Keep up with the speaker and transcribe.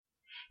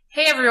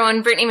Hey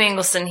everyone, Brittany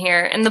Mangelston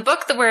here. In the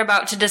book that we're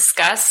about to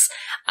discuss,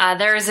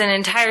 there is an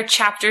entire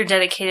chapter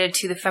dedicated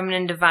to the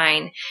feminine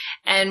divine,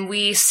 and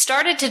we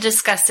started to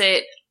discuss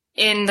it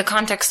in the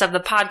context of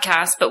the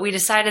podcast, but we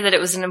decided that it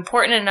was an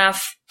important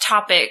enough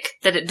topic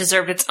that it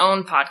deserved its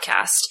own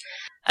podcast,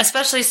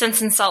 especially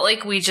since in Salt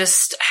Lake we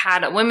just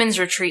had a women's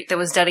retreat that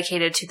was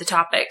dedicated to the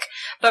topic.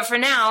 But for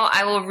now,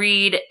 I will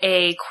read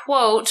a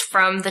quote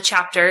from the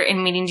chapter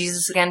in Meeting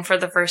Jesus Again for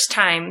the First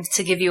Time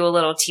to give you a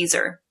little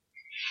teaser.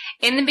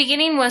 In the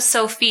beginning was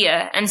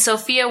Sophia, and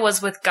Sophia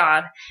was with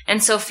God,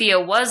 and Sophia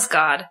was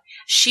God.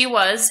 She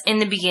was, in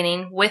the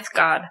beginning, with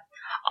God.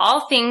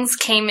 All things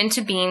came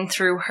into being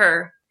through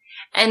her,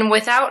 and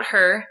without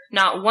her,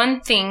 not one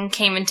thing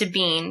came into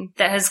being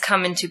that has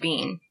come into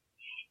being.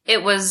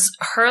 It was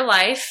her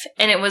life,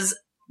 and it was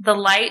the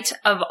light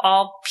of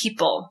all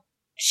people.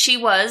 She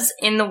was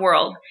in the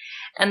world,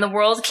 and the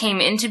world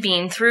came into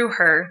being through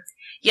her,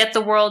 yet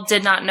the world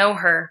did not know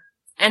her.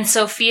 And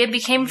Sophia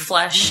became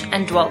flesh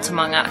and dwelt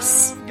among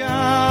us.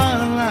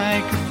 God,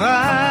 like a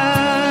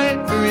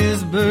fire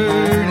is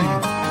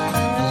burning,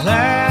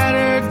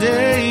 latter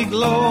day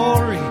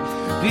glory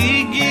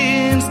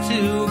begins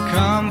to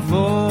come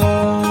forth.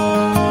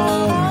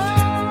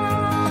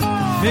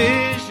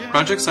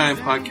 Project Zion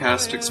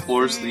Podcast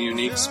explores the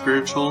unique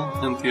spiritual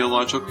and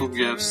theological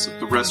gifts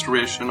the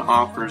Restoration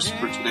offers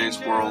for today's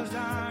world.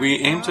 We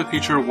aim to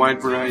feature a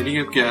wide variety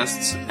of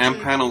guests and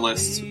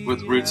panelists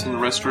with roots in the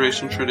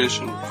Restoration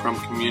tradition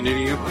from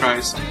Community of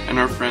Christ and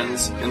our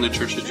friends in the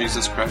Church of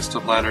Jesus Christ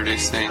of Latter-day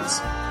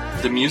Saints.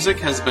 The music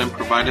has been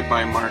provided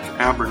by Mark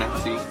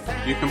Abernathy.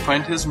 You can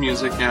find his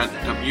music at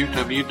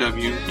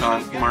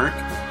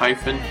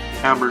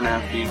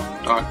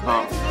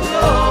www.mark-abernathy.com.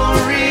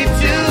 Glory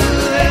to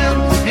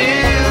them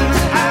in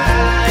the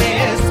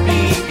highest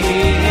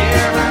being,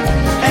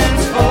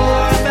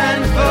 henceforth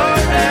and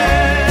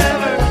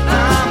forever.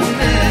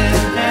 Amen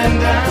and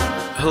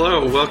amen.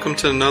 Hello, welcome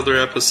to another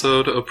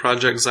episode of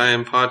Project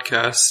Zion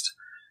Podcast.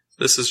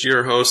 This is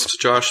your host,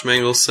 Josh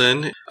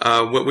Mangelston.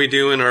 What we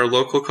do in our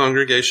local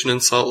congregation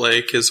in Salt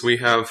Lake is we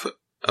have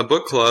a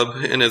book club,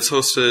 and it's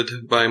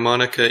hosted by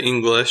Monica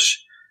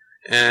English.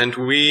 And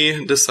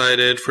we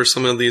decided for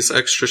some of these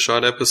extra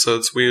shot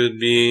episodes, we would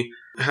be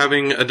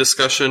having a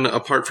discussion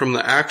apart from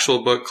the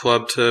actual book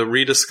club to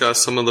rediscuss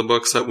some of the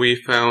books that we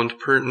found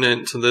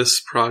pertinent to this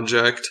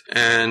project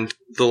and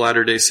the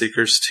Latter-day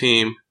Seekers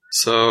team.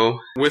 So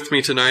with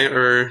me tonight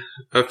are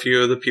a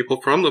few of the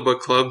people from the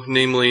book club,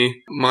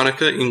 namely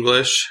Monica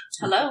English.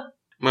 Hello.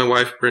 My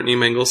wife, Brittany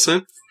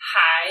Mangelston.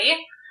 Hi.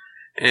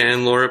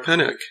 And Laura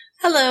Pennick.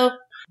 Hello.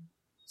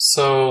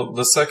 So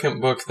the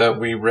second book that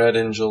we read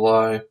in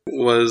July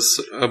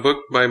was a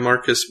book by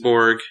Marcus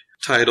Borg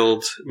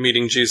titled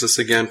Meeting Jesus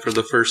Again for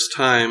the First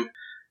Time.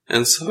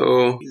 And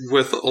so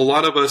with a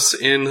lot of us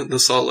in the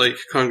Salt Lake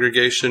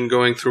congregation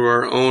going through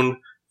our own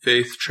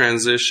faith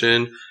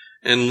transition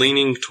and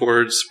leaning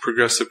towards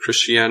progressive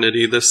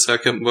Christianity, this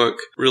second book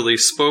really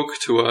spoke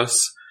to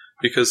us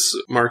because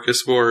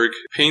Marcus Borg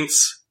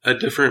paints a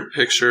different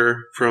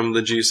picture from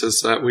the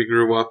Jesus that we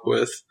grew up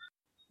with.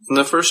 In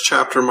the first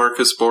chapter,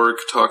 Marcus Borg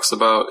talks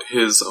about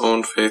his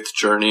own faith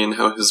journey and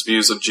how his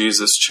views of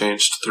Jesus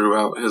changed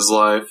throughout his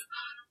life.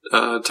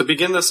 To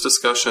begin this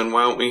discussion,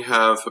 why don't we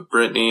have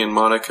Brittany and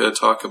Monica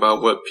talk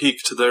about what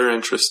piqued their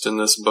interest in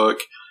this book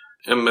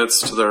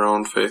amidst their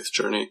own faith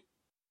journey.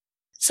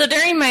 So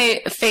during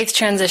my faith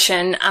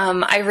transition,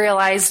 I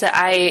realized that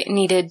I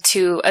needed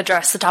to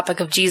address the topic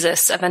of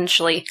Jesus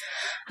eventually.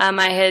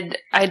 I'd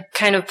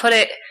kind of put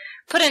it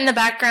in the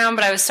background,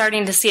 but I was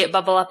starting to see it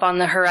bubble up on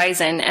the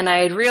horizon, and I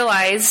had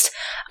realized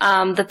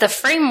that the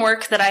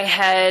framework that I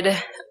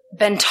had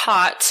been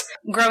taught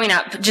growing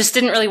up just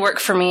didn't really work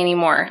for me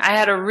anymore. I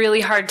had a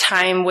really hard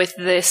time with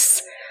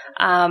this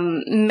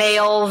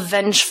male,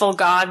 vengeful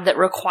God that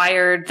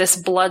required this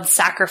blood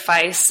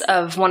sacrifice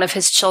of one of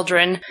his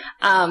children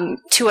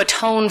to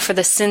atone for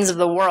the sins of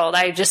the world.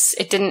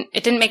 It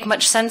didn't make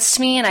much sense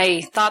to me, and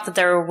I thought that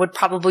there would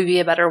probably be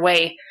a better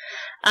way.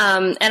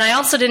 And I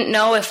also didn't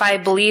know if I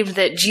believed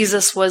that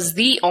Jesus was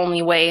the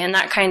only way, and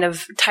that kind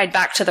of tied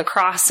back to the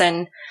cross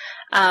and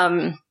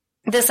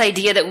this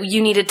idea that you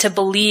needed to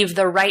believe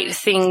the right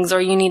things or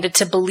you needed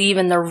to believe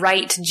in the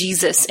right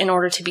Jesus in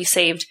order to be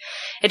saved.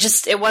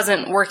 It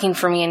wasn't working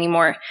for me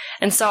anymore.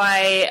 And so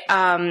I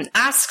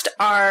asked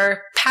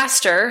our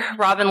pastor,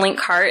 Robin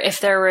Linkhart,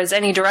 if there was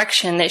any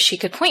direction that she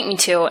could point me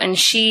to, and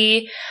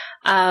she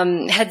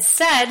had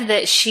said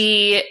that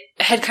she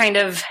had kind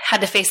of had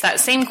to face that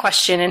same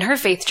question in her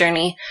faith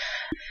journey.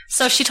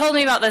 So she told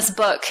me about this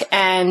book,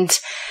 and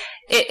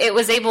it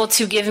was able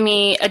to give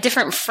me a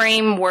different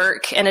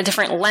framework and a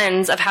different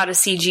lens of how to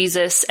see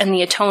Jesus and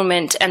the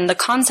atonement and the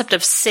concept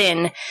of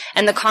sin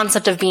and the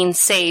concept of being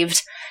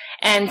saved.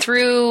 And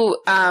through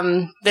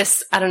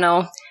this,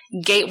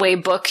 gateway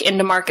book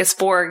into Marcus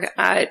Borg,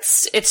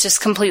 it's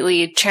just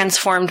completely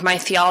transformed my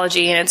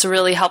theology, and it's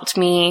really helped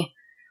me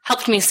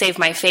save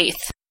my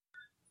faith.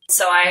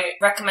 So I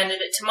recommended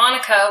it to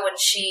Monica when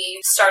she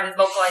started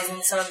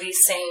vocalizing some of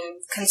these same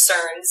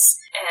concerns,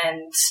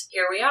 and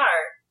here we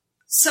are.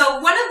 So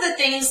one of the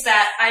things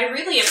that I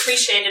really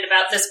appreciated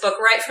about this book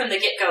right from the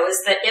get-go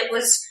is that it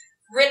was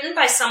written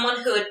by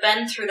someone who had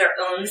been through their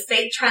own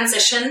faith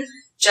transition,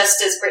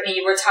 just as Brittany,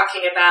 you were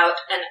talking about,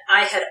 and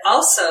I had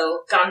also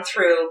gone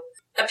through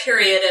a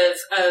period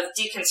of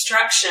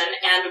deconstruction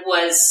and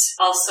was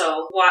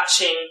also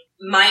watching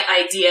my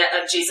idea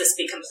of Jesus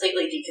be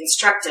completely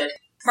deconstructed.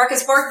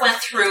 Marcus Borg went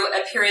through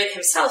a period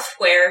himself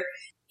where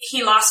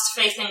he lost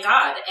faith in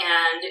God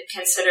and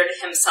considered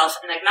himself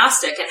an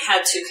agnostic and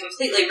had to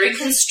completely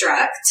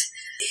reconstruct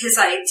his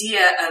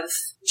idea of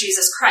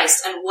Jesus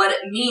Christ and what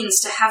it means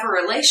to have a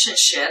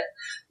relationship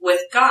with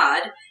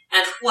God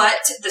and what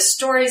the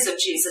stories of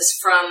Jesus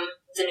from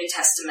the New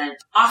Testament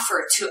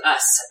offer to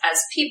us as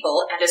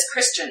people and as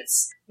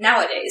Christians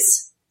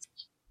nowadays.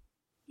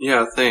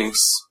 Yeah, thanks.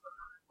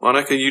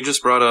 Monica, you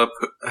just brought up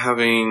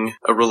having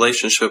a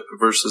relationship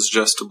versus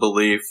just a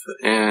belief,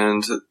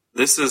 and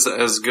this is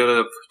as good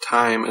a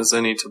time as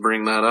any to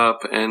bring that up.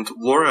 And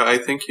Laura, I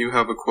think you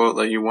have a quote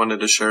that you wanted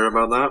to share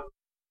about that.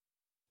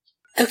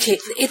 Okay,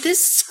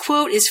 this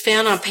quote is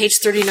found on page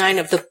 39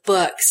 of the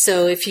book.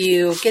 So if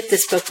you get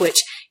this book,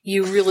 which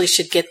you really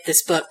should get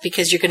this book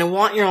because you're going to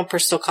want your own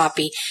personal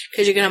copy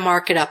because you're going to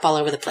mark it up all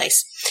over the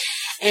place.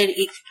 And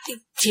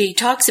he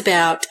talks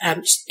about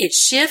it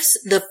shifts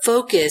the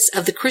focus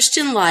of the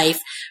Christian life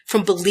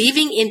from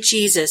believing in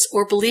Jesus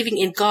or believing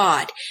in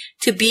God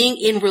to being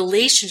in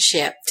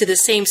relationship to the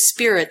same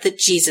spirit that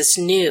Jesus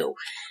knew.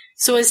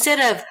 So instead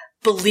of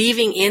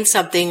believing in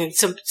something,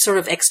 some sort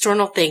of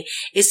external thing,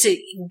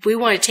 we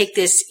want to take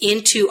this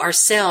into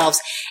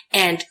ourselves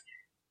and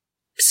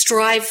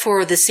strive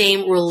for the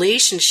same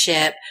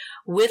relationship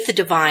with the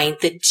divine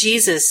that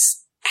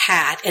Jesus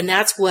had. And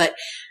that's what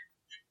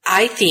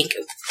I think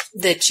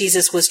that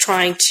Jesus was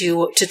trying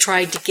to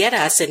get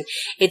us. And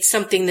it's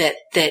something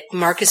that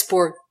Marcus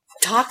Borg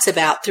talks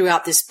about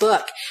throughout this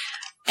book.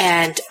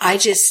 And I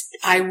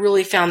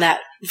really found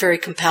that very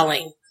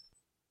compelling.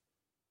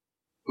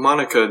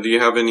 Monica, do you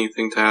have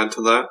anything to add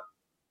to that?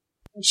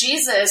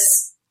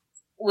 Jesus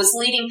was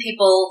leading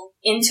people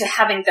into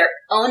having their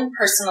own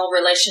personal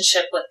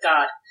relationship with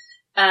God.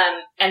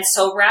 And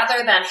so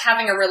rather than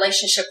having a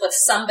relationship with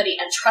somebody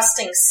and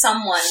trusting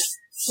someone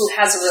who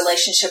has a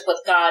relationship with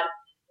God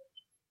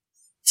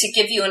to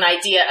give you an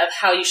idea of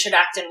how you should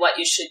act and what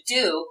you should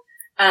do,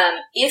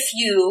 if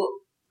you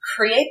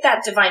create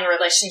that divine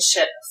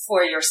relationship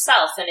for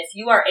yourself, and if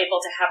you are able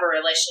to have a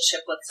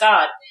relationship with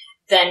God,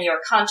 then your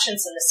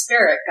conscience and the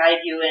Spirit guide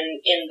you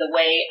in the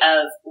way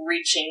of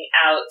reaching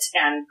out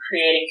and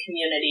creating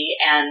community,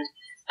 and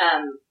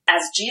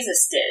as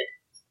Jesus did.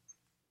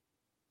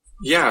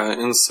 Yeah,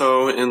 and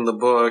so in the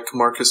book,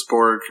 Marcus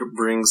Borg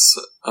brings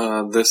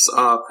this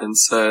up and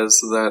says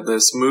that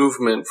this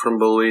movement from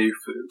belief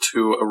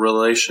to a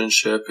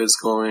relationship is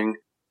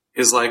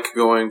like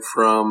going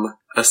from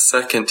a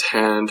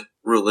second-hand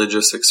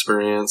religious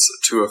experience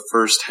to a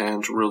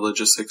first-hand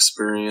religious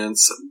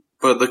experience.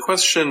 But the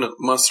question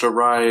must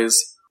arise,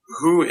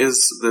 who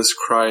is this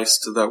Christ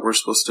that we're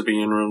supposed to be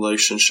in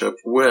relationship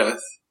with?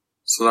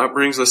 So that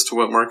brings us to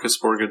what Marcus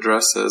Borg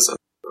addresses.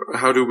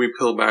 How do we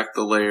peel back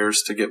the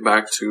layers to get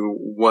back to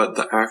what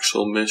the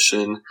actual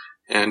mission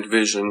and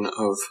vision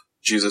of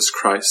Jesus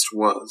Christ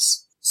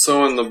was?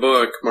 So in the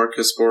book,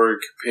 Marcus Borg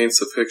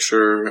paints a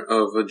picture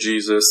of a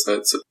Jesus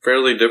that's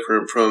fairly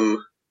different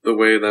from the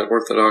way that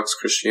Orthodox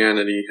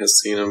Christianity has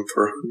seen him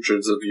for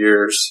hundreds of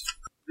years.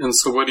 And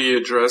so what he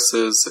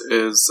addresses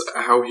is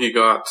how he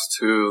got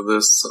to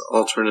this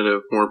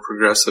alternative, more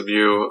progressive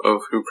view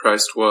of who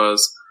Christ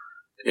was,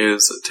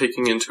 is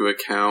taking into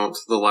account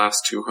the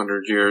last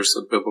 200 years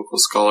of biblical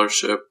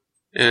scholarship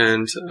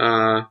and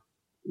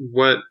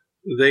what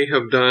they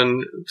have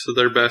done to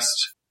their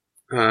best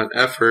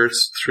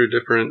efforts through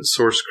different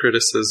source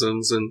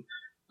criticisms and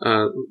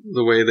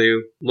the way they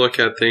look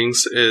at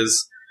things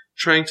is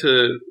trying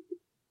to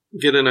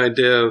get an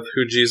idea of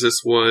who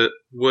Jesus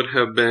would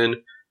have been,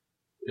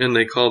 and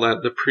they call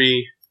that the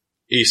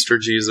pre-Easter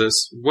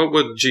Jesus. What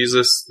would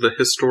Jesus, the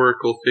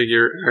historical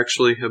figure,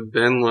 actually have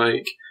been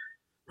like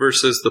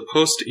versus the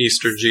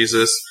post-Easter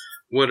Jesus?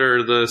 What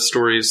are the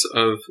stories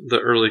of the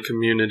early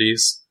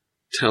communities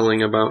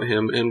telling about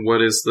him, and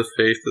what is the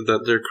faith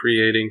that they're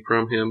creating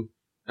from him?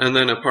 And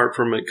then apart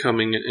from it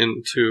coming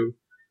into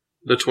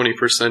the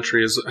 21st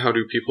century, is how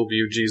do people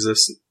view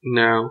Jesus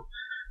now?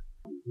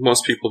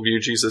 Most people view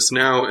Jesus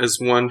now as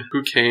one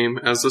who came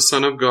as the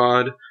Son of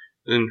God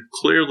and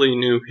clearly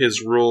knew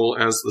his role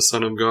as the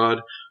Son of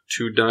God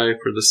to die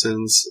for the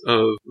sins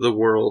of the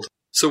world.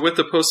 So with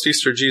the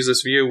post-Easter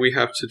Jesus view, we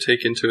have to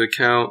take into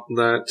account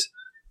that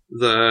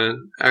the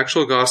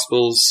actual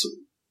Gospels,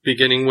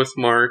 beginning with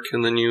Mark,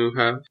 and then you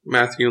have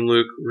Matthew and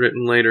Luke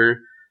written later,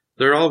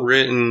 they're all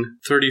written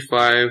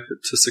 35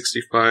 to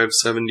 65,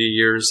 70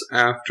 years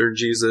after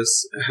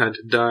Jesus had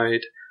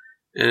died.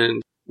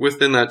 And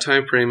within that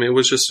time frame, it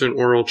was just an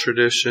oral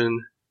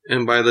tradition.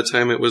 And by the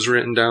time it was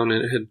written down,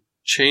 it had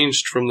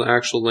changed from the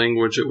actual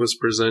language it was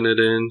presented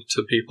in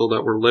to people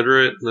that were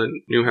literate,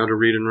 that knew how to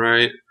read and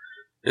write.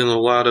 And a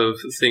lot of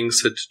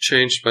things had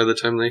changed by the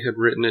time they had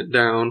written it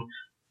down.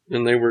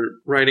 and they were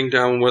writing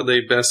down what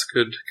they best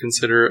could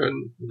consider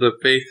the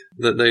faith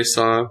that they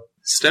saw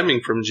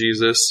stemming from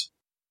Jesus.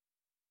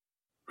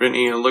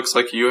 Brittany, it looks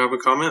like you have a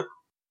comment.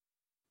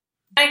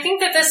 I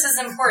think that this is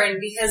important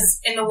because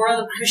in the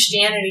world of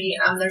Christianity,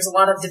 there's a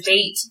lot of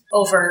debate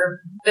over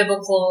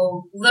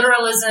biblical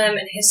literalism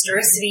and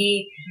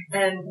historicity,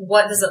 and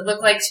what does it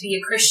look like to be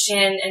a Christian,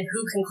 and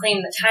who can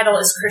claim the title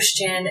as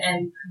Christian,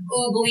 and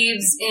who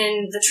believes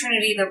in the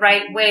Trinity the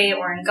right way,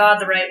 or in God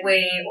the right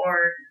way,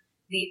 or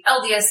the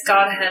LDS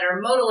Godhead,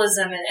 or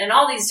modalism, and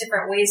all these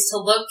different ways to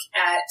look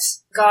at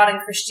God and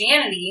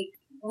Christianity.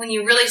 When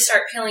you really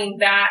start peeling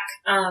back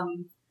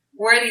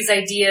where these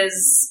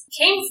ideas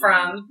came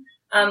from,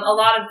 a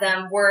lot of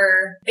them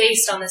were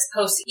based on this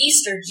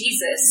post-Easter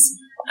Jesus,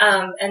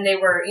 and they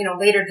were,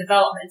 later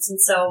developments.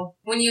 And so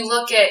when you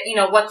look at,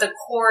 what the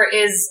core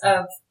is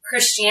of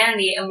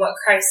Christianity and what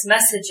Christ's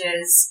message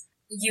is,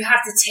 you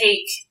have to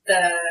take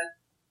the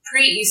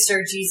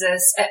pre-Easter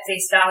Jesus at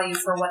face value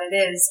for what it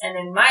is. And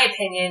in my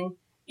opinion,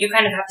 you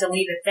kind of have to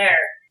leave it there.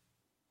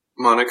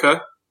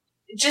 Monica?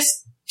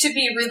 Just to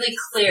be really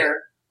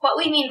clear, what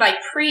we mean by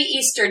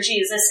pre-Easter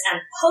Jesus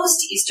and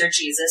post-Easter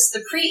Jesus,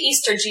 the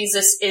pre-Easter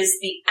Jesus is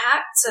the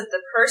acts of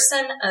the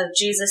person of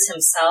Jesus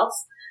himself.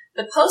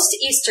 The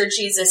post-Easter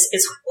Jesus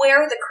is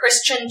where the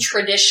Christian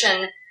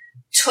tradition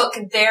took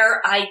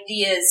their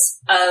ideas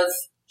of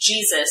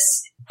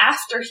Jesus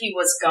after he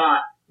was gone.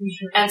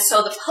 Mm-hmm. And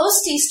so the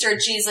post-Easter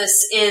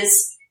Jesus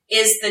is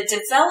the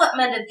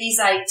development of these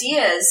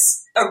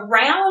ideas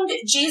around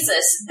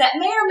Jesus that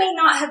may or may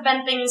not have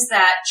been things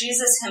that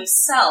Jesus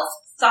himself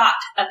thought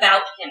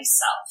about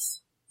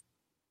himself.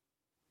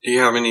 Do you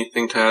have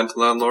anything to add to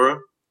that, Laura?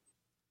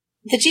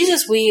 The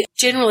Jesus we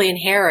generally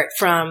inherit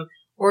from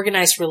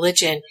organized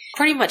religion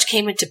pretty much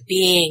came into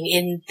being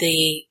in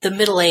the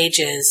Middle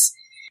Ages.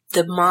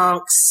 The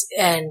monks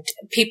and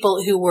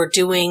people who were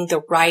doing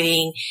the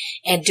writing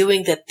and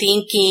doing the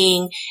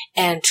thinking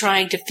and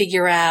trying to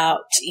figure out,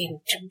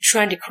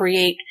 trying to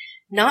create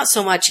not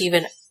so much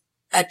even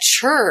a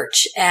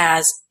church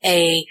as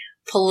a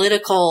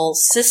political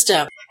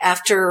system.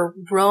 After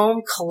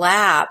Rome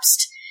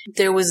collapsed,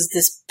 there was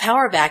this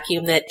power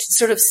vacuum that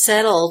sort of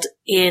settled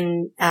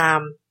in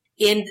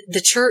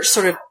the church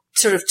sort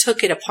of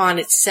took it upon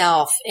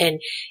itself and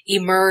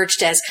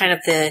emerged as kind of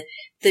the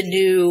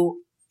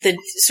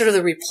sort of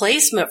the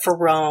replacement for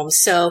Rome.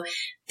 So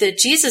the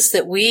Jesus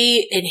that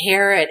we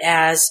inherit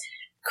as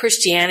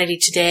Christianity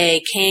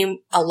today came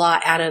a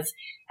lot out of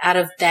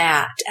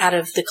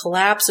the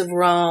collapse of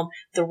Rome,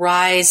 the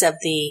rise of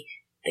the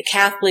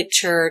Catholic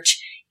Church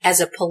as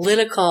a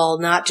political,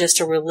 not just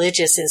a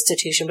religious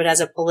institution, but as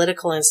a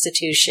political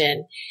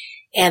institution.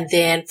 And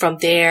then from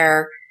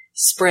there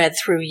spread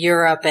through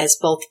Europe as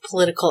both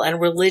political and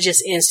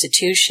religious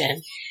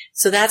institution.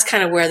 So that's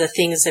kind of where the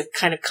things have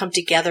kind of come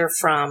together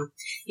from,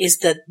 is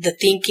the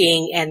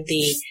thinking and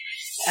the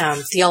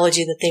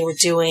theology that they were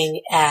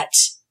doing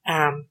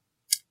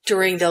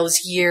during those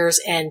years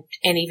and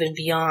even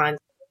beyond.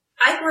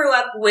 I grew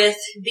up with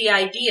the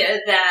idea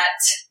that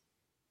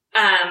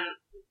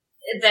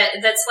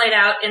that's laid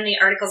out in the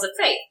Articles of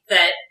Faith,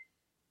 that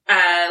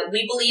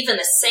we believe in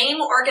the same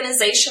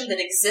organization that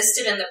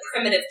existed in the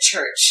primitive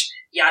church,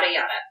 yada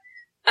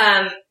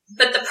yada.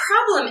 But the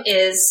problem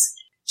is,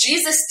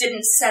 Jesus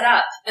didn't set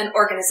up an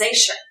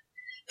organization.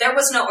 There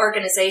was no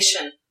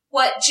organization.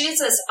 What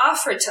Jesus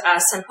offered to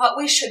us and what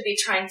we should be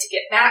trying to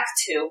get back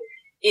to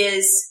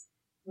is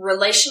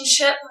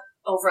relationship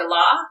over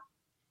law,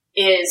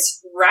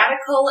 is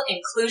radical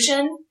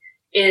inclusion,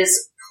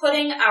 is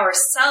putting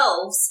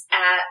ourselves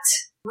at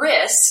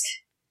risk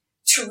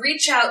to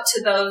reach out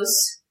to those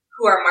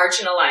who are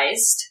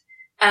marginalized,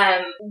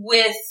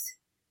 with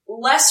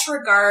less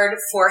regard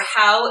for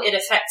how it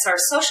affects our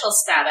social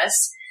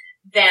status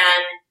than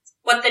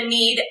what the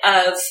need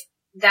of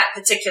that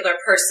particular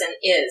person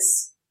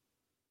is.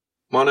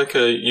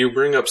 Monica, you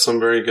bring up some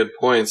very good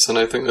points, and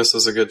I think this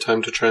is a good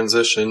time to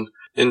transition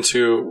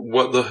into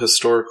what the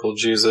historical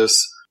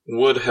Jesus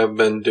would have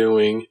been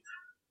doing.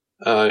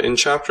 In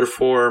chapter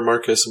 4,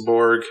 Marcus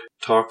Borg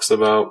talks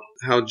about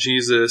how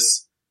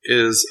Jesus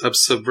is a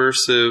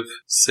subversive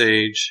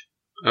sage,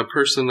 a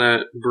person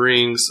that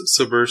brings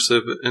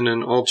subversive and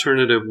an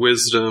alternative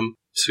wisdom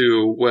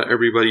to what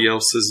everybody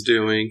else is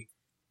doing.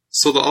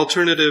 So the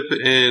alternative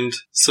and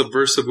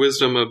subversive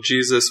wisdom of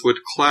Jesus would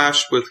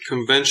clash with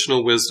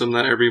conventional wisdom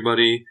that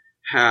everybody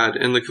had.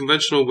 And the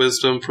conventional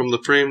wisdom from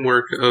the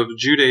framework of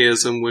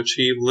Judaism, which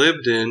he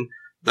lived in,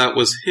 that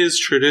was his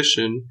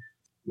tradition,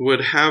 would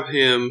have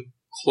him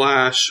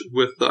clash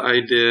with the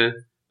idea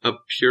of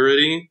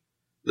purity,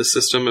 the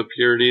system of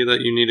purity, that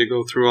you need to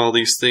go through all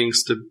these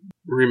things to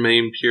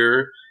remain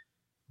pure.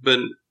 But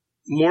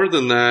more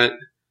than that,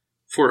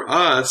 for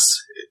us,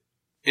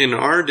 in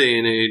our day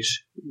and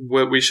age,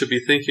 what we should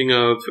be thinking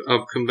of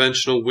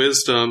conventional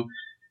wisdom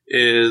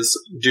is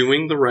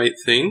doing the right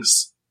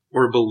things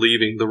or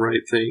believing the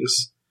right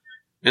things.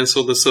 And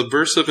so the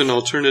subversive and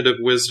alternative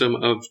wisdom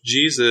of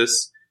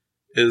Jesus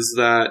is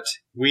that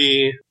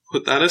we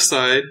put that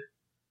aside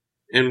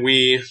and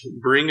we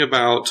bring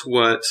about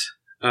what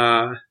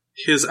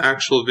his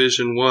actual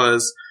vision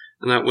was,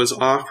 and that was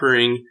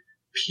offering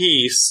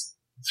peace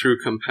through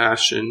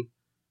compassion.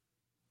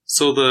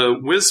 So the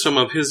wisdom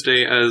of his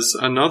day, as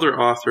another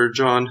author,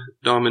 John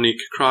Dominic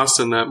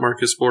Crossan, that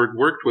Marcus Borg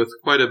worked with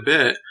quite a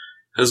bit,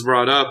 has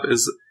brought up,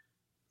 is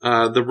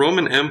the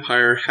Roman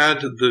Empire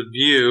had the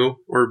view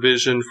or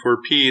vision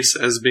for peace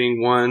as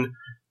being one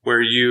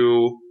where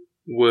you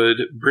would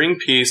bring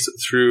peace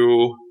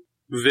through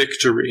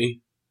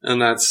victory,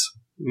 and that's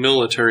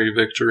military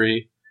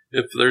victory.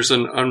 If there's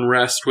an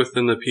unrest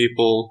within the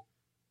people,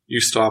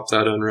 you stop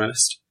that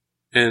unrest.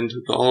 And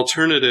the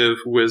alternative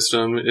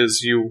wisdom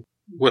is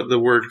what the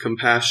word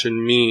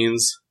compassion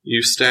means.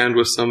 You stand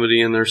with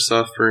somebody in their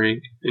suffering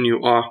and you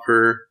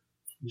offer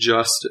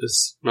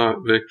justice,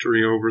 not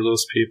victory over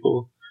those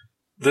people.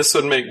 This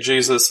would make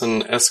Jesus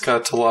an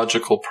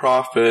eschatological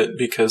prophet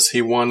because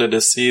he wanted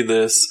to see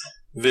this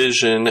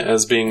vision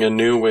as being a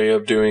new way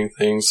of doing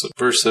things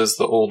versus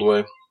the old way.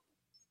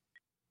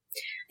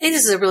 I think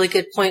this is a really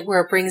good point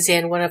where it brings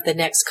in one of the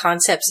next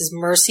concepts is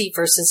mercy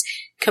versus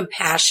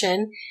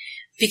compassion.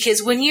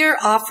 Because when you're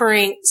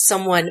offering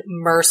someone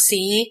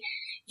mercy,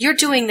 you're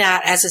doing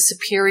that as a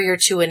superior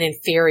to an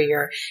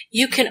inferior.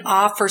 You can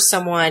offer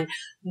someone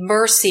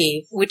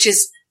mercy, which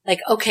is like,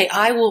 okay,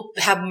 I will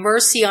have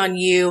mercy on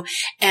you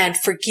and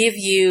forgive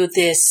you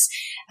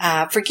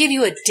forgive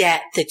you a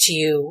debt that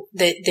you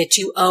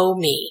owe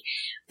me.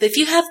 But if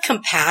you have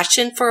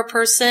compassion for a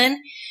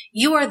person,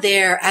 you are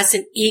there as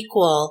an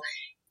equal,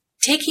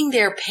 taking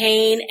their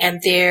pain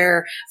and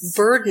their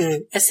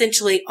burden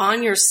essentially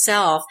on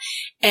yourself,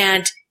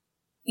 and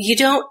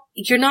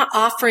you're not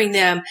offering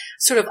them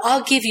sort of,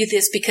 I'll give you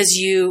this because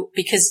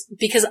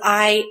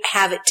I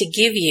have it to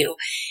give you.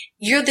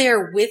 You're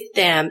there with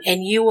them,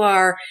 and you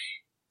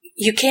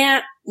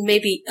can't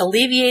maybe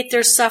alleviate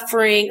their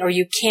suffering, or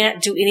you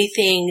can't do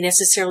anything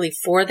necessarily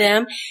for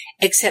them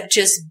except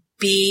just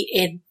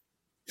be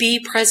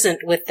present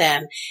with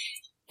them.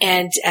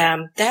 And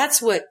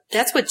that's what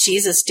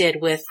Jesus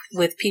did with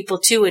people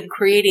too, in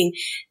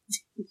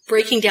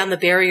breaking down the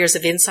barriers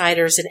of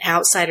insiders and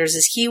outsiders.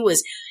 As he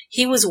was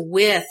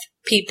with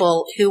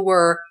people who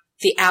were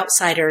the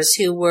outsiders,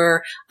 who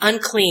were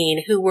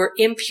unclean, who were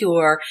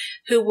impure,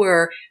 who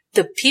were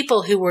the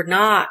people who were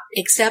not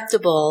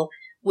acceptable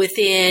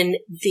within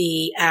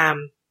the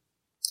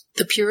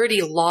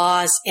purity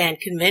laws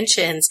and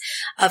conventions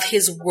of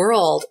his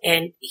world.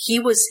 And he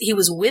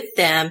was with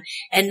them,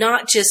 and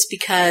not just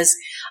because,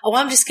 oh,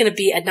 I'm just going to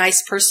be a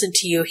nice person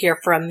to you here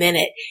for a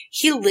minute.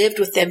 He lived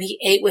with them. He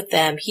ate with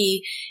them.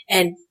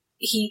 Eating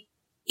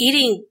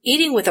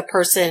with a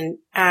person,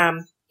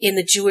 in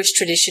the Jewish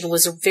tradition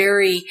was a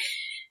very,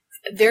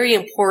 very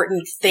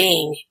important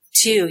thing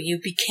too. You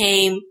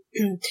became,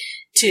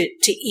 to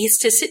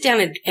sit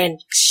down and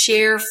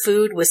share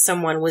food with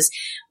someone was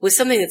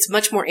something that's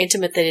much more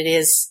intimate than it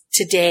is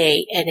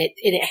today. And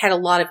it had a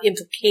lot of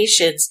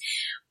implications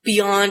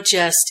beyond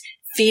just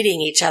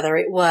feeding each other.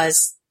 It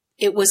was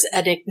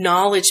an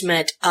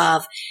acknowledgement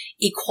of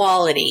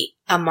equality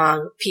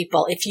among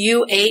people. If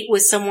you ate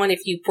with someone,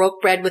 if you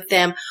broke bread with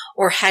them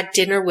or had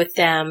dinner with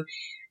them,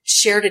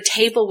 shared a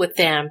table with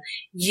them,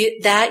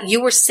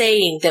 you were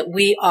saying that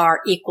we are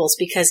equals,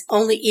 because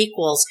only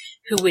equals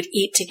who would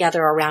eat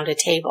together around a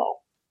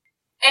table.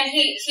 And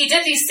he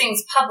did these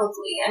things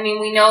publicly. I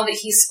mean, we know that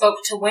he spoke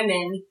to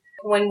women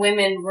when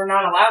women were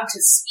not allowed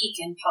to speak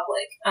in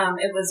public.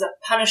 It was a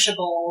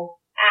punishable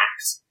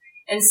act.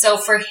 And so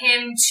for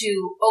him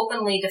to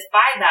openly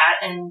defy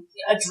that and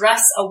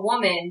address a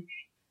woman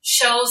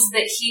shows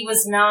that he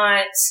wasn't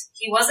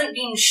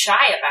being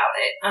shy about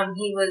it.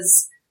 He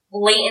was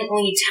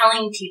blatantly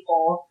telling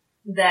people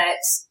that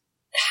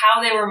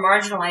how they were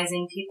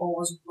marginalizing people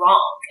was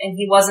wrong, and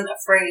he wasn't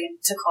afraid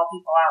to call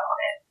people out on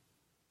it.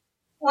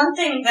 One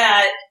thing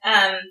that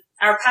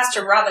our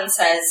Pastor Robin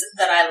says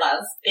that I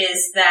love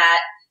is that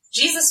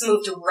Jesus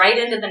moved right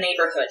into the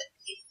neighborhood.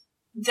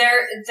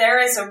 There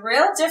is a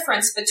real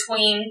difference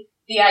between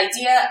the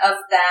idea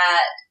of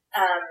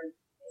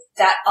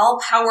that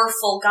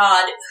all-powerful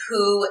God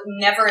who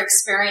never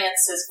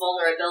experiences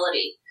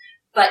vulnerability,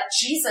 but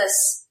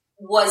Jesus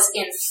was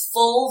in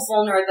full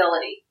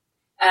vulnerability,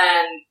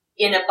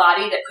 in a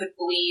body that could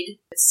bleed,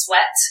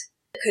 sweat,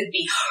 could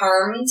be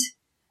harmed,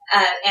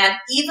 and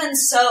even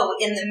so,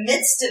 in the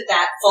midst of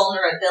that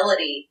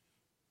vulnerability,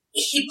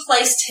 he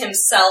placed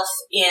himself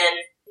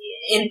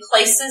in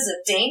places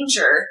of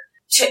danger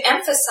to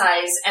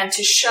emphasize and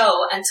to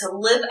show and to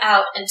live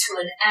out and to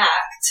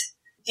enact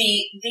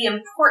the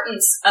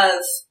importance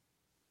of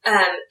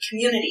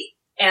community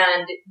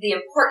and the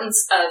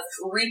importance of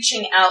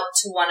reaching out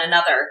to one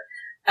another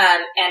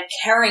and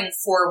caring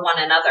for one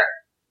another.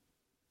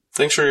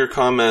 Thanks for your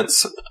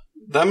comments.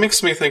 That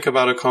makes me think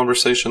about a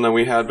conversation that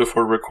we had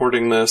before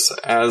recording this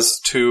as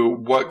to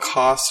what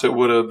cost it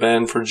would have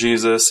been for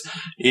Jesus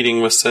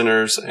eating with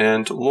sinners.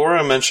 And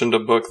Laura mentioned a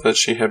book that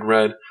she had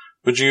read.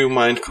 Would you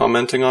mind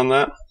commenting on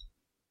that?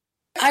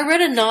 I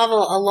read a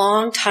novel a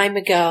long time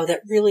ago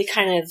that really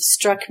kind of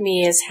struck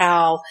me as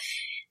how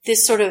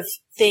this sort of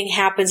thing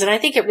happens, and I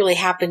think it really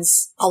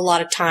happens a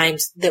lot of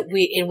times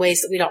in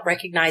ways that we don't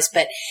recognize,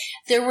 but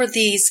there were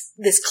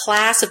this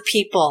class of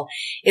people.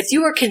 If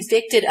you were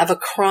convicted of a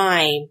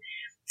crime,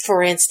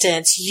 for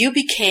instance, you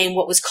became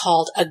what was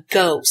called a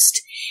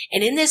ghost.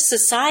 And in this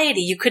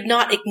society, you could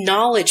not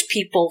acknowledge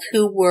people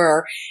who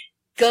were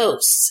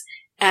ghosts.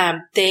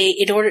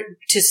 In order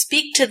to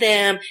speak to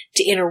them,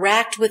 to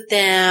interact with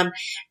them,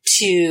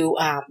 to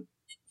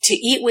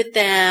eat with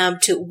them,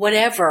 to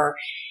whatever,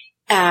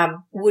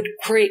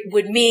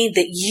 would mean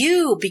that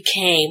you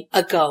became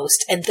a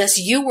ghost, and thus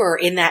you were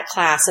in that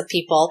class of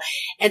people.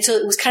 And so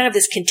it was kind of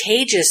this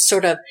contagious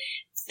sort of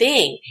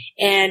thing.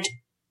 And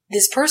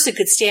this person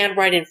could stand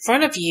right in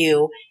front of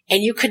you,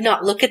 and you could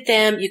not look at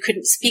them. You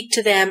couldn't speak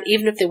to them,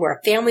 even if they were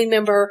a family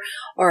member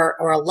or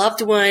a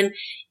loved one.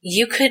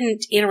 You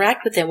couldn't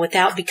interact with them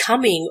without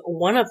becoming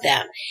one of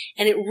them.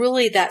 And it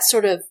really, that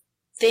sort of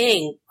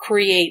thing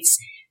creates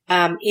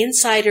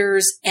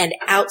insiders and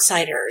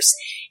outsiders.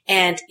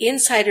 And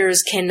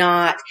insiders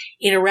cannot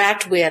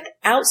interact with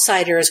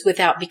outsiders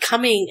without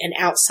becoming an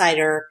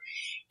outsider.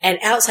 And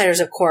outsiders,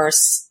 of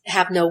course,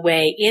 have no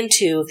way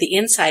into the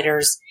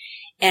insiders.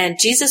 And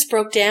Jesus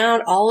broke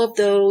down all of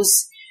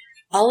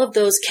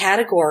those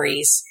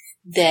categories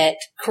that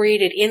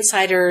created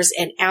insiders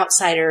and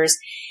outsiders.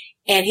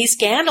 And he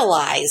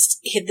scandalized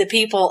the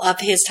people of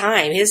his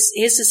time, his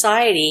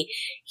society.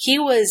 He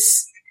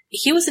was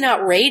an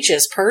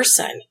outrageous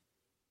person.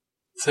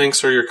 Thanks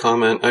for your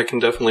comment. I can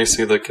definitely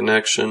see the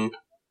connection.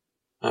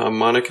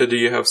 Monica, do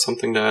you have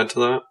something to add to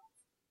that?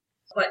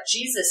 What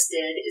Jesus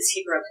did is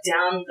he broke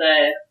down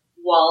the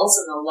walls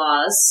and the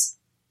laws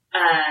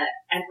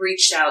and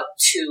reached out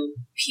to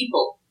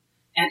people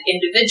and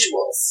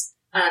individuals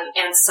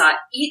and saw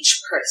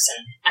each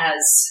person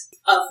as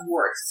of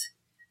worth,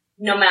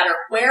 no matter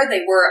where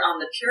they were on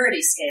the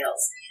purity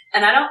scales.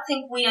 And I don't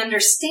think we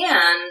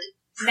understand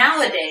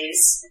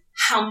nowadays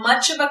how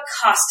much of a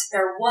cost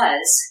there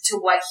was to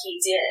what he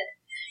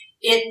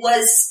did. It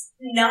was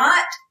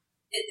not,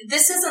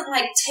 this isn't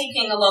like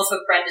taking a loaf of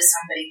bread to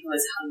somebody who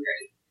is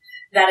hungry.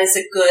 That is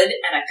a good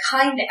and a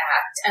kind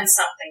act and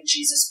something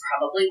Jesus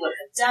probably would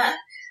have done.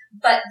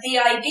 But the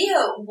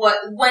idea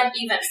went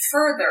even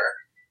further,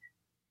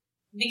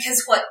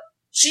 because what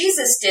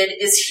Jesus did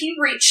is he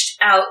reached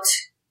out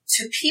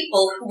to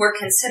people who were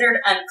considered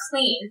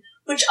unclean,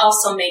 which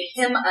also made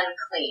him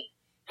unclean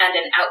and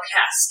an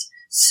outcast.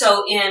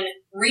 So in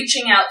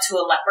reaching out to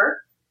a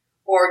leper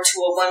or to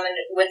a woman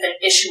with an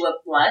issue of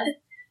blood,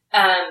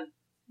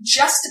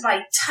 just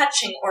by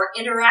touching or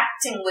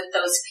interacting with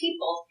those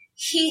people,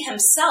 he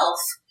himself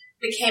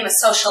became a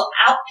social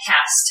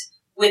outcast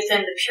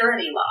within the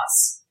purity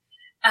laws.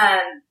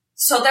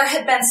 So there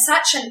had been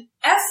such an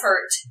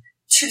effort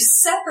to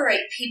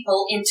separate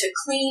people into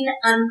clean,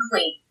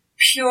 unclean,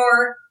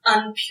 pure,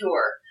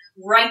 unpure,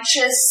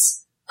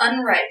 righteous,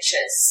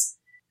 unrighteous,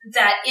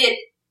 that it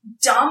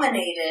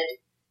dominated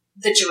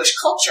the Jewish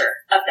culture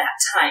of that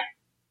time.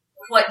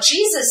 What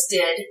Jesus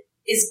did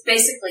is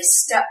basically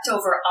stepped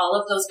over all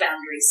of those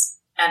boundaries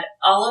and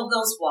all of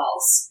those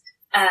walls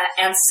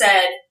and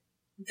said,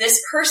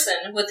 this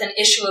person with an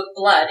issue of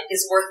blood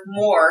is worth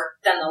more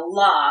than the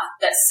law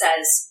that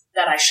says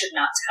that I should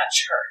not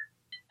touch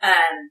her.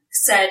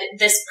 Said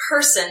this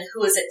person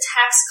who is a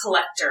tax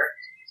collector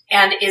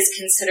and is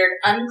considered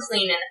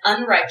unclean and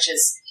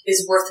unrighteous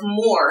is worth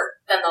more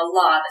than the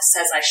law that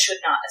says I should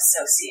not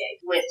associate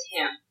with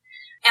him.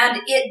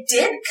 And it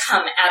did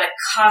come at a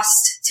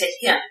cost to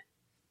him.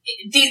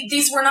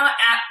 These were not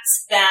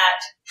acts that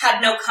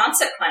had no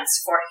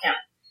consequence for him.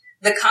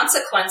 The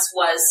consequence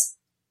was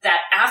that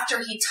after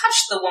he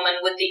touched the woman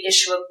with the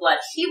issue of blood,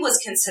 he was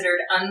considered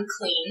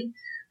unclean,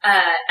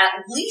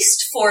 at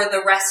least for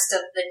the rest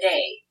of the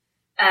day,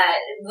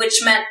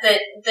 which meant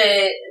that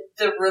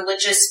the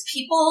religious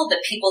people,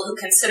 the people who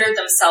considered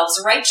themselves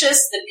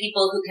righteous, the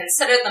people who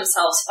considered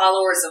themselves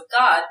followers of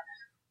God,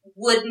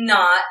 would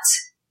not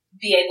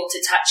be able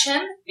to touch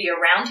him, be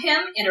around him,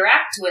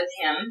 interact with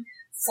him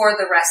for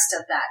the rest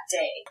of that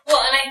day.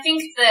 Well, and I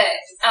think that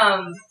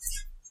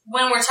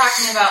when we're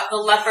talking about the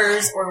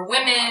lepers or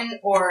women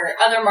or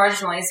other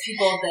marginalized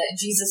people that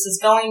Jesus is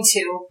going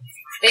to,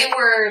 they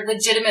were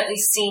legitimately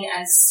seen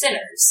as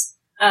sinners.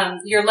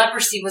 Your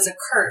leprosy was a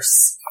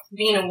curse.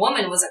 Being a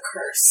woman was a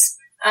curse.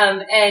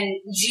 And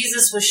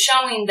Jesus was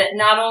showing that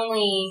not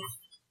only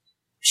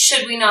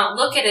should we not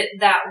look at it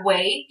that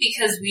way,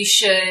 because we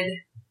should,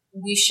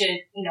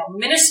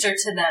 minister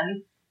to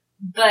them,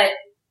 but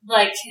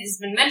like has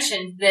been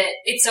mentioned, that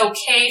it's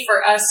okay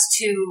for us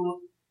to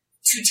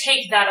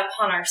take that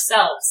upon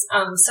ourselves.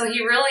 So he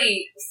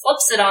really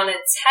flips it on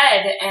its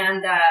head,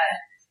 and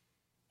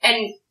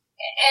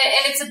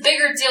it's a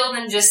bigger deal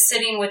than just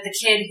sitting with the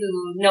kid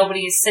who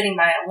nobody is sitting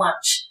by at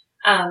lunch.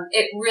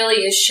 It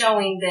really is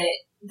showing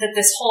that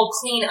this whole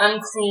clean,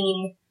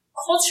 unclean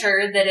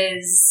culture that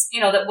is,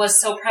 that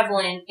was so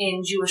prevalent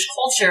in Jewish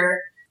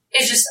culture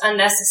is just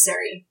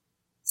unnecessary.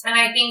 And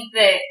I think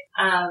that,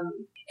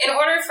 in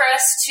order for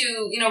us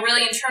to,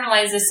 really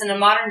internalize this in a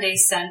modern day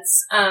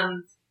sense,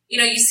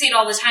 you see it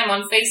all the time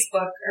on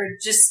Facebook, or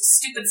just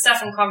stupid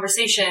stuff in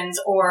conversations,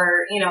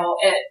 or,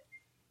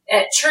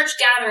 at church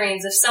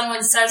gatherings, if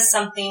someone says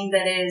something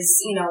that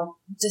is,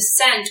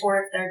 dissent,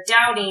 or if they're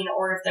doubting,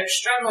 or if they're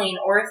struggling,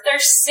 or if they're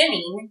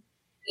sinning,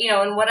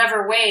 in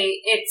whatever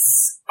way,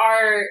 it's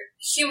our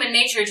human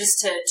nature just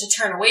to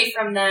turn away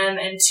from them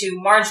and to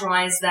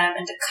marginalize them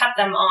and to cut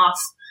them off,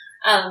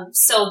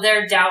 so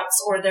their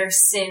doubts or their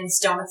sins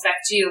don't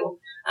affect you.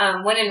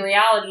 When in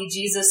reality,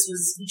 Jesus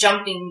was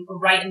jumping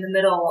right in the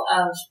middle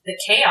of the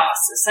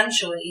chaos,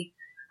 essentially.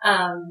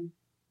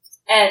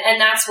 And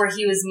that's where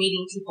he was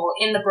meeting people,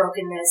 in the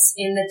brokenness,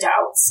 in the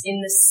doubts,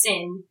 in the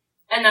sin.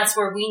 And that's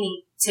where we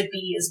need to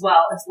be as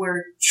well if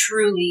we're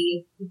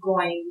truly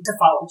going to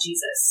follow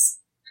Jesus.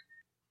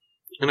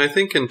 And I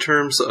think in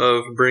terms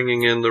of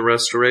bringing in the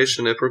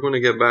restoration, if we're going to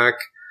get back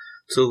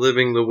to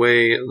living the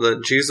way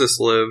that Jesus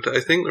lived, I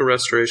think the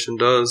restoration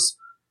does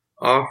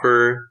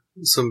offer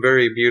some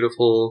very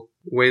beautiful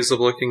ways of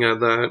looking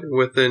at that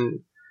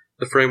within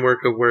the framework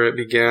of where it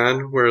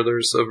began, where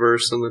there's a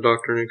verse in the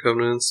Doctrine and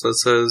Covenants that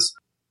says,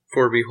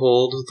 "For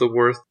behold, the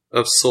worth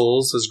of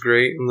souls is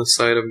great in the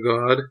sight of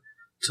God,"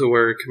 to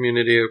where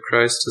Community of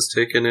Christ has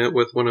taken it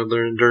with one of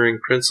their enduring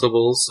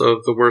principles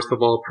of the worth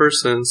of all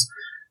persons,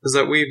 is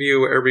that we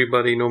view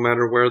everybody, no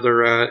matter where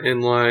they're at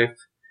in life,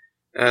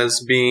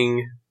 as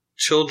being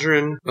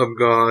children of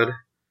God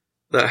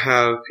that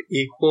have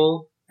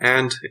equal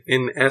and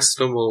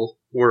inestimable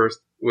worth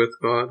with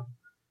God.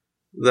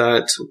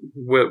 That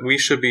what we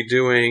should be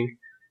doing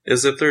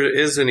is, if there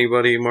is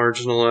anybody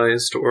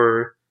marginalized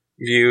or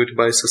viewed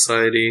by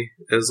society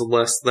as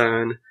less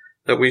than,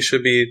 that we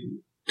should be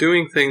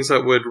doing things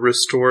that would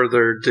restore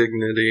their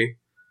dignity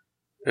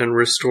and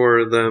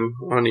restore them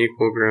on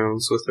equal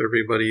grounds with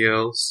everybody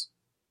else.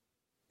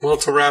 Well,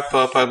 to wrap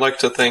up, I'd like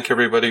to thank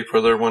everybody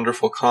for their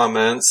wonderful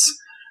comments.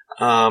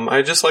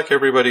 I'd just like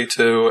everybody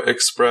to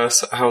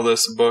express how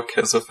this book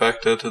has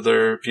affected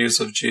their views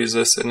of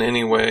Jesus in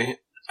any way.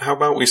 How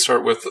about we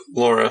start with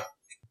Laura?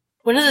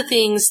 One of the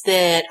things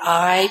that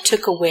I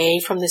took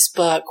away from this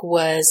book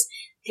was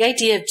the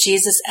idea of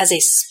Jesus as a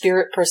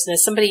spirit person,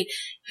 as somebody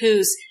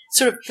whose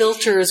sort of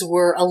filters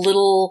were a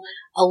little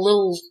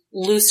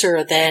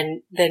looser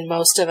than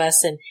most of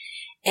us,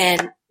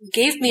 and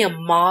gave me a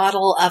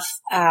model of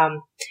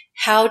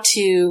how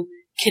to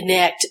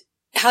connect,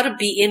 how to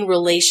be in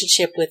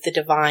relationship with the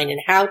divine,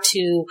 and how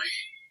to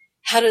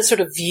sort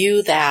of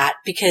view that,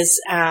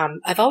 because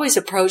I've always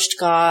approached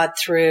God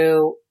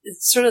through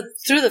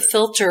the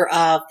filter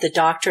of the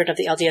doctrine of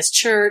the LDS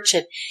Church,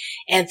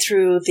 and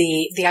through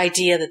the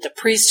idea that the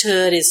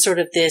priesthood is sort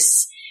of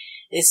this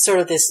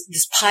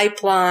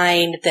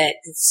pipeline that,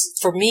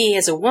 for me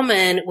as a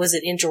woman, was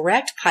an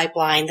indirect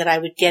pipeline, that I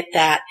would get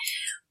that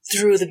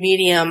through the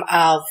medium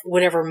of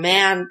whatever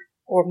man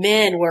or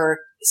men were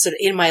sort of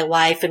in my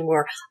life and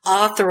were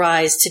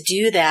authorized to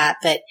do that.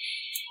 But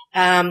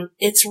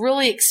it's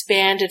really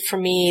expanded for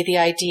me the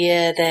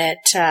idea that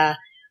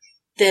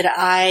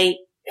I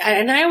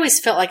always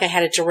felt like I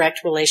had a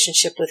direct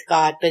relationship with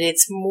God, but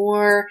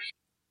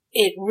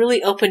it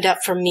really opened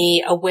up for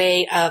me a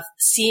way of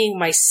seeing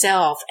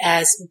myself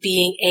as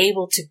being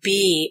able to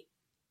be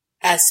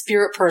a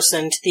spirit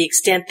person, to the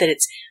extent that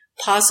it's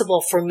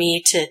possible for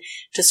me to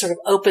sort of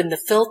open the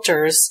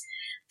filters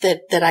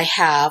that I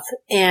have,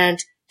 and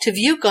to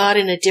view God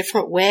in a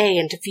different way,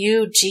 and to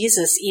view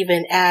Jesus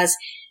even as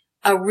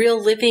a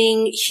real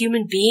living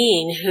human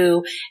being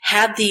who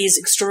had these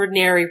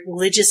extraordinary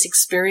religious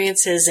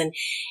experiences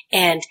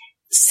and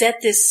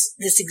set this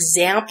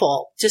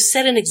example, just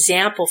set an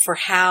example for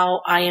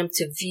how I am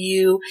to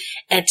view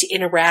and to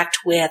interact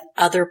with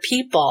other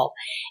people.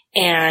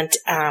 And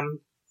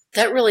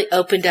that really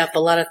opened up a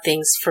lot of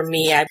things for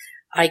me.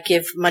 I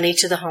give money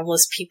to the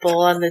homeless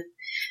people on the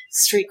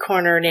street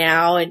corner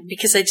now, and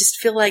because I just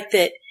feel like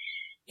that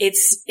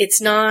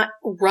it's not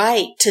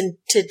right to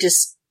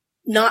just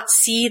not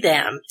see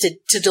them,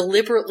 to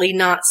deliberately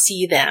not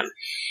see them.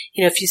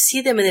 If you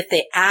see them and if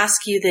they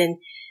ask you,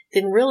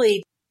 then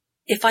really,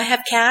 if I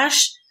have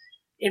cash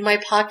in my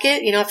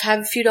pocket, if I have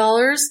a few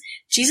dollars,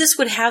 Jesus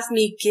would have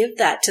me give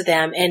that to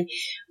them.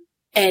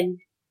 And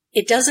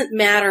it doesn't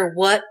matter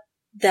what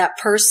that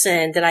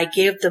person that I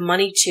give the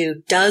money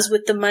to does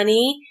with the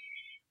money,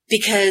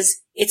 because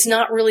it's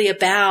not really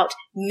about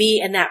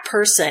me and that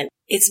person.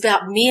 It's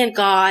about me and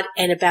God,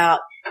 and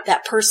about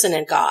that person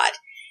and God.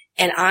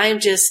 And I'm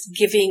just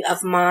giving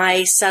of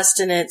my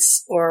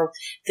sustenance, or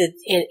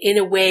in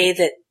a way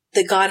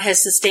that God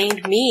has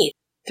sustained me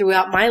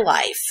throughout my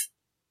life.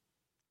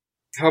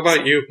 How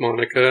about you,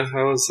 Monica?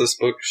 How has this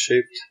book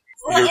shaped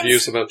your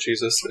views about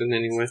Jesus in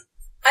any way?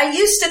 I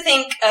used to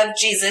think of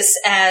Jesus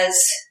as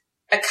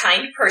a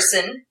kind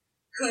person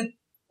who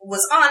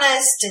was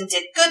honest and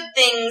did good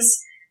things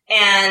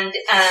and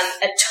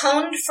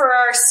atoned for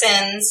our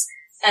sins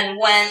and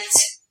went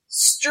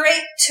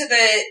straight to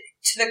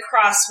the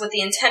cross with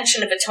the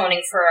intention of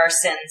atoning for our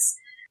sins.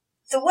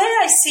 The way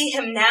I see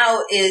him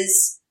now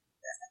is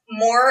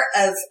more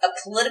of a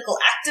political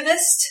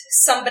activist,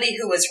 somebody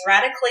who was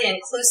radically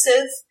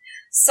inclusive,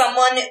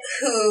 someone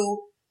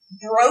who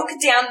broke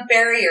down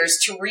barriers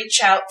to reach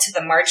out to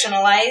the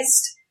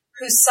marginalized,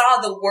 who saw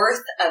the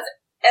worth of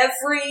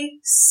every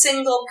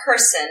single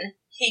person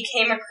he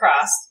came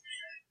across,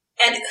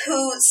 and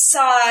who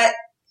saw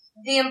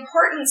the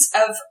importance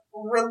of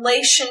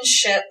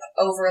relationship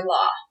over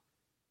law.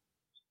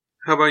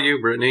 How about you,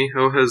 Brittany?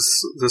 How has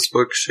this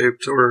book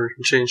shaped or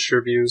changed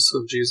your views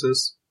of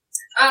Jesus?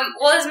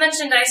 Well, as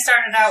mentioned, I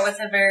started out with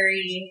a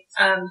very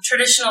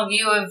traditional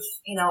view of,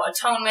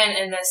 atonement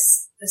and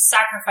this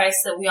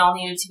sacrifice that we all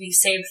needed to be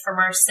saved from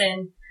our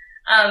sin.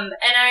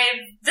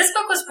 This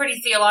book was pretty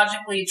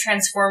theologically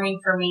transforming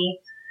for me.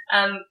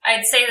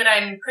 I'd say that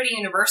I'm pretty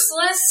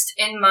universalist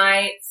in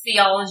my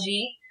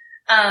theology,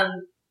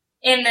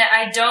 in that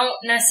I don't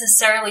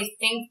necessarily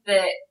think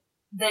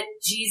that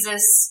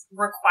Jesus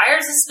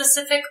requires a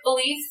specific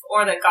belief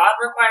or that God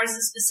requires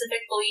a specific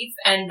belief,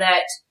 and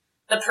that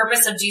the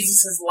purpose of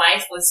Jesus'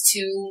 life was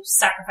to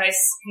sacrifice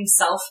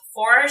himself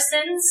for our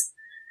sins.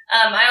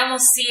 I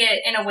almost see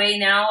it in a way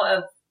now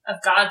of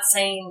God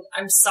saying,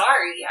 I'm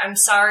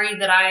sorry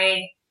that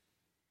I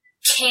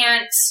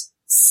can't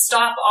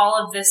stop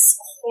all of this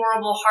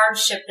horrible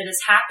hardship that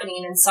is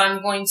happening, and so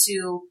I'm going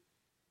to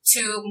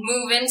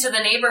move into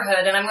the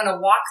neighborhood, and I'm going to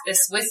walk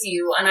this with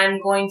you, and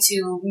I'm going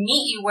to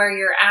meet you where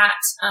you're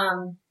at,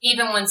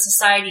 even when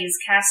society is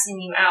casting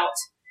you out.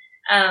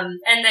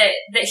 And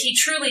that he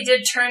truly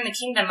did turn the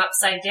kingdom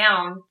upside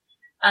down,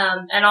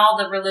 and all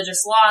the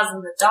religious laws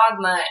and the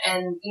dogma,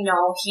 and,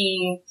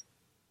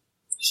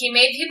 he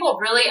made people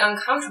really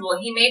uncomfortable.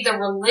 He made the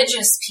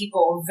religious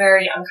people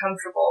very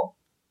uncomfortable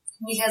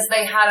because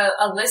they had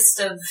a list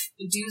of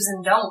do's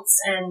and don'ts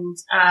and,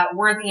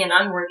 worthy and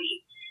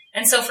unworthy.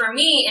 And so for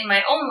me, in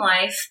my own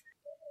life,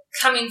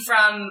 coming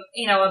from,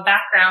 a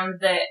background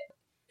that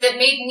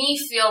made me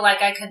feel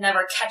like I could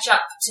never catch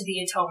up to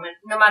the atonement.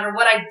 No matter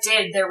what I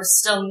did, there was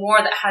still more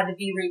that had to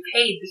be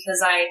repaid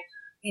because I,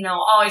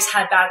 always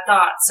had bad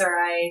thoughts, or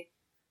I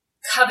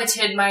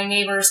coveted my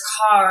neighbor's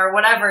car, or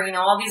whatever,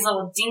 all these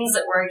little dings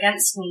that were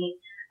against me.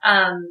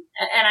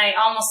 And I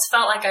almost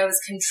felt like I was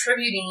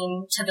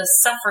contributing to the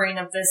suffering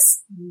of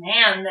this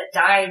man that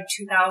died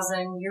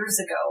 2,000 years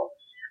ago.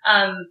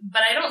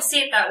 But I don't see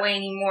it that way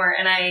anymore.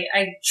 And I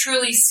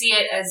truly see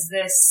it as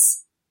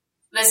this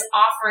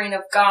offering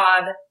of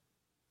God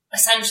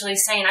essentially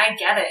saying, I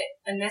get it,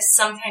 and this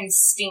sometimes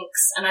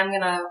stinks, and I'm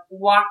going to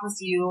walk with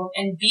you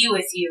and be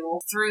with you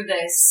through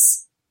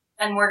this,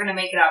 and we're going to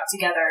make it out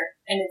together,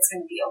 and it's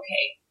going to be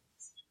okay.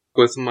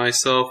 With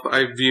myself,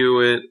 I view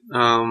it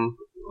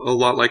a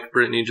lot like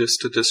Brittany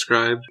just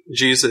described.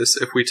 Jesus,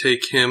 if we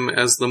take him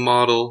as the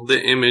model, the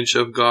image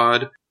of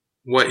God,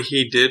 what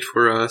he did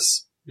for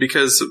us,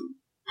 because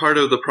part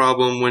of the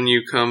problem when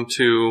you come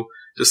to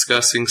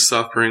discussing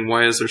suffering,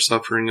 why is there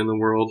suffering in the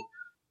world?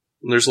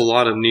 There's a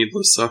lot of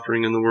needless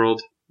suffering in the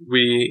world.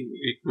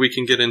 We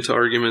can get into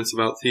arguments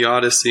about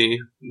theodicy,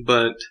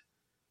 but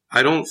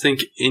I don't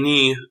think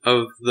any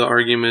of the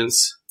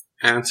arguments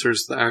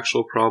answers the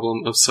actual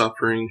problem of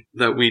suffering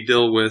that we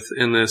deal with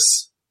in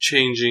this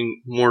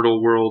changing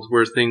mortal world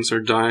where things are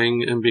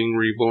dying and being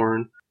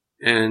reborn.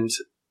 And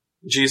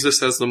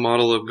Jesus as the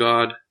model of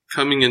God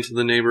coming into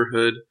the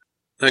neighborhood,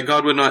 that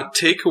God would not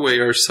take away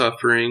our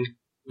suffering,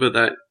 but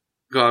that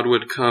God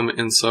would come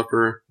and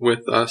suffer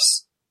with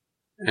us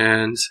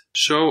and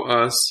show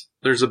us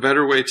there's a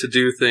better way to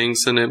do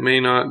things, and it may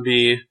not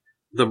be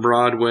the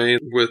broad way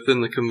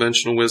within the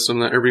conventional wisdom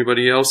that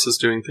everybody else is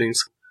doing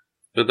things,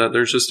 but that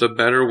there's just a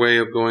better way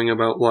of going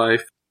about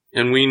life.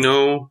 And we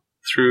know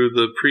through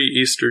the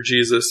pre-Easter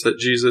Jesus that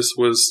Jesus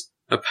was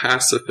a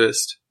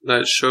pacifist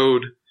that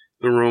showed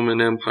the Roman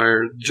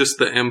Empire, just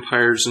the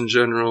empires in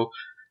general,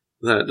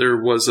 that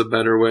there was a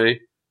better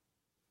way.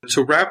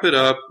 To wrap it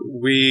up,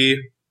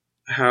 we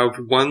have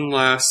one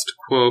last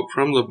quote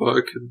from the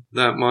book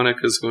that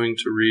Monica is going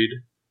to read.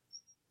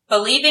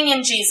 Believing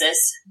in Jesus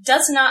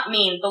does not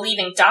mean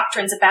believing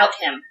doctrines about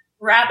him.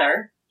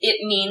 Rather, it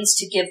means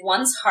to give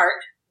one's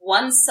heart,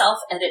 oneself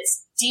at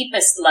its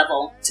deepest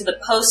level to the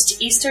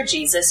post-Easter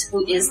Jesus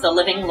who is the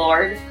living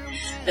Lord,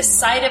 the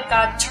sight of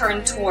God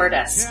turned toward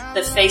us,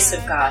 the face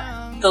of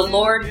God, the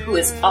Lord who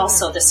is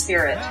also the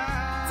Spirit.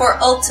 For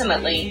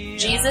ultimately,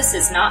 Jesus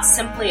is not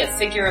simply a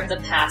figure of the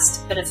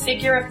past, but a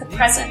figure of the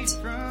present.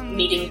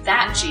 Meeting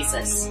that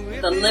Jesus,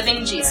 the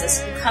living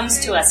Jesus who comes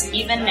to us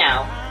even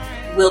now,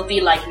 will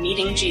be like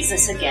meeting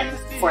Jesus again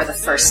for the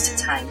first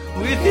time.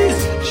 With his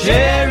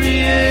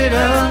chariot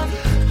of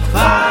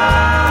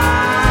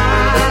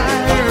fire,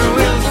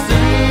 we'll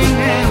sing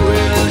and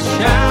we'll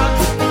shout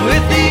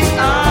with the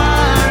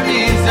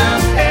armies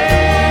of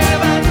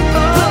heaven.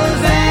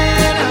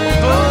 Hosanna,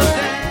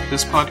 Hosanna.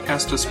 This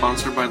podcast is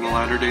sponsored by the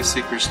Latter-day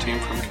Seekers team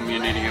from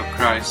Community of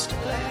Christ.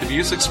 The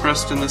views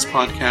expressed in this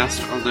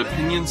podcast are the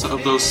opinions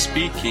of those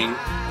speaking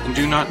and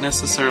do not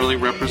necessarily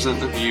represent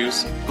the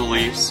views,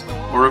 beliefs,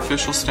 or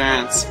official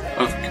stance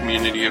of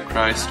Community of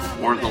Christ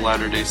or the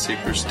Latter-day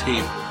Seekers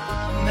team.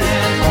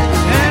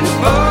 And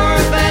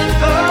forth and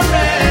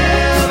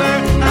forever,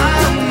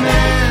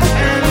 amen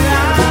and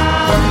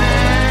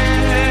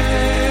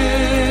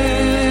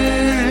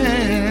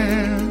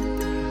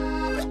amen.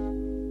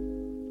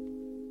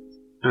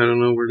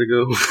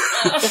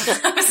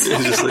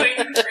 And just like,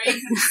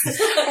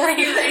 Were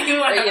you reading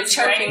what Are I you was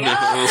choking writing? no, I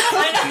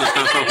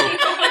know.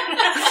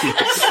 no.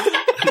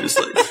 I'm just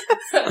like,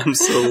 I'm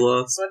so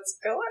lost. What's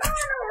going on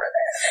over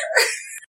there?